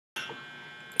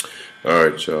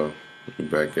Alright, y'all. We're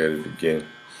back at it again.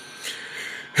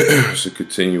 It's a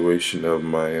continuation of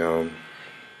my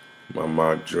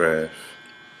mock draft.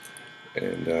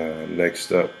 And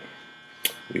next up,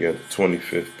 we got the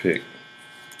 25th pick.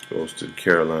 Goes to the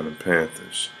Carolina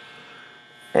Panthers.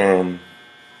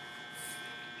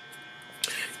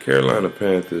 Carolina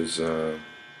Panthers, they're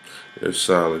a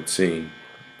solid team.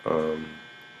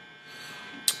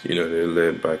 They're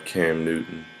led by Cam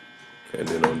Newton. And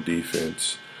then on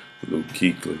defense, Luke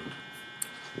Kuechly,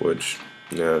 which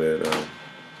now that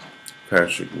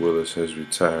Patrick Willis has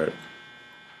retired,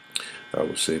 I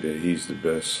would say that he's the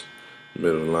best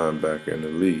middle linebacker in the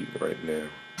league right now.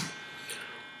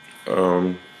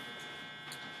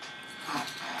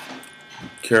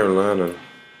 Carolina,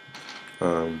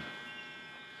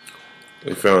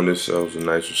 they found themselves a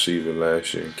nice receiver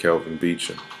last year in Kelvin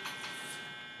Beachum,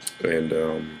 and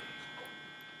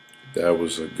that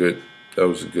was a good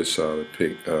solid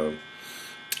pick.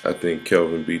 I think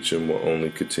Kelvin Beachum will only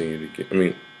continue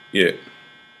to get.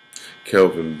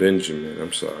 Kelvin Benjamin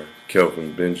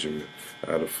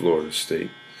out of Florida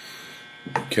State.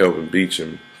 Kelvin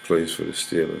Beachum plays for the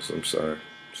Steelers.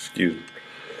 Excuse me.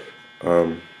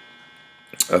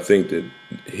 I think that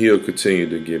he'll continue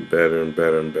to get better and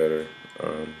better and better.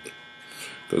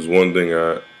 Because one thing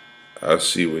I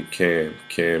see with Cam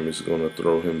is going to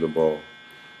throw him the ball.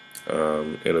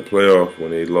 In a playoff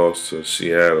when they lost to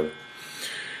Seattle,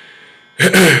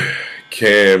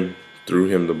 Cam threw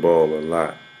him the ball a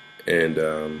lot, and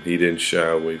he didn't shy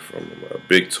away from him. A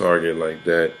big target like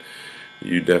that,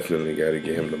 you definitely got to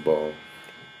get him the ball.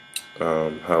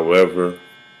 However,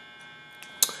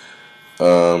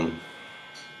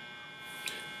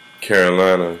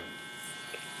 Carolina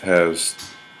has,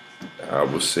 I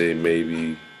would say,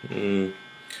 maybe a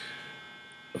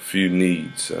few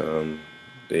needs.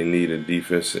 They need a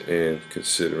defensive end,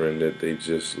 considering that they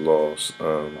just lost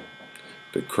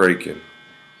the Kraken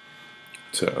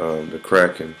to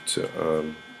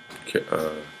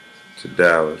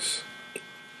Dallas.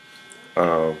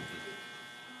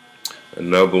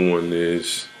 Another one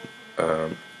is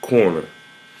corner.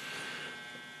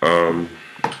 And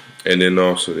then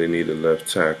also they need a left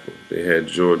tackle. They had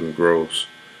Jordan Gross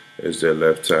as their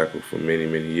left tackle for many,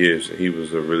 many years, and he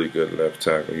was a really good left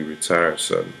tackle. He retired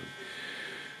suddenly.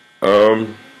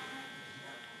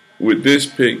 With this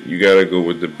pick, you got to go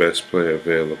with the best player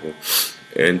available.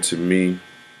 And to me,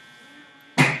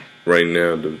 right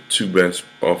now, the two best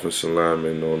offensive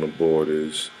linemen on the board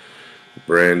is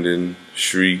Brandon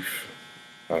Shreve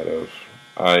out of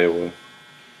Iowa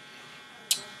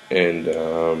and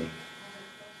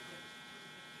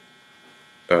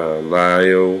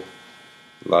La'el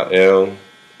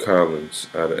Collins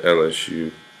out of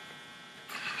LSU.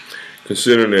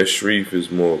 Considering that Shreve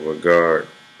is more of a guard,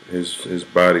 his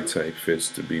body type fits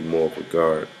to be more of a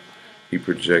guard. He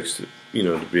projects to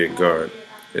be a guard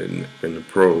in the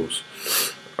pros.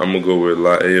 I'm gonna go with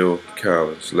La'el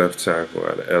Collins, left tackle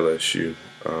out of LSU.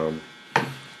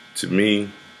 To me,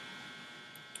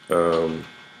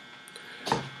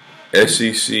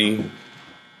 SEC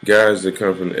guys that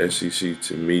come from the SEC,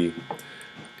 to me,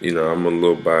 I'm a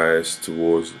little biased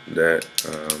towards that.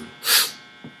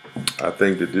 I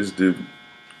think that this dude,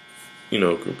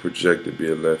 could project to be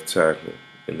a left tackle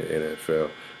in the NFL.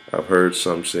 I've heard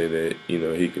some say that,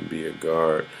 he can be a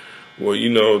guard. Well,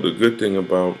 the good thing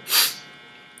about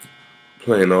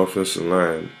playing offensive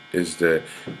line is that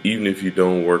even if you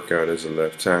don't work out as a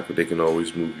left tackle, they can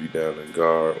always move you down to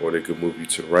guard, or they could move you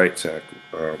to right tackle.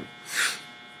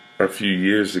 A few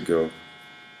years ago,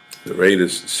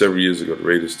 several years ago, the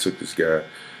Raiders took this guy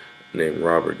named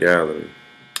Robert Gallery,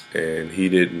 and he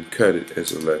didn't cut it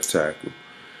as a left tackle.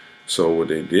 So what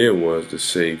they did was, to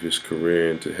save his career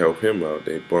and to help him out,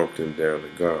 they bumped him down to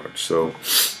guard. So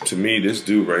to me, this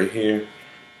dude right here,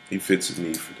 he fits a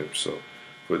need for them. So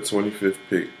for the 25th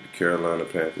pick, the Carolina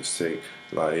Panthers take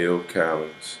La'el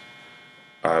Collins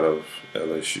out of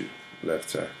LSU, left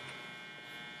tackle.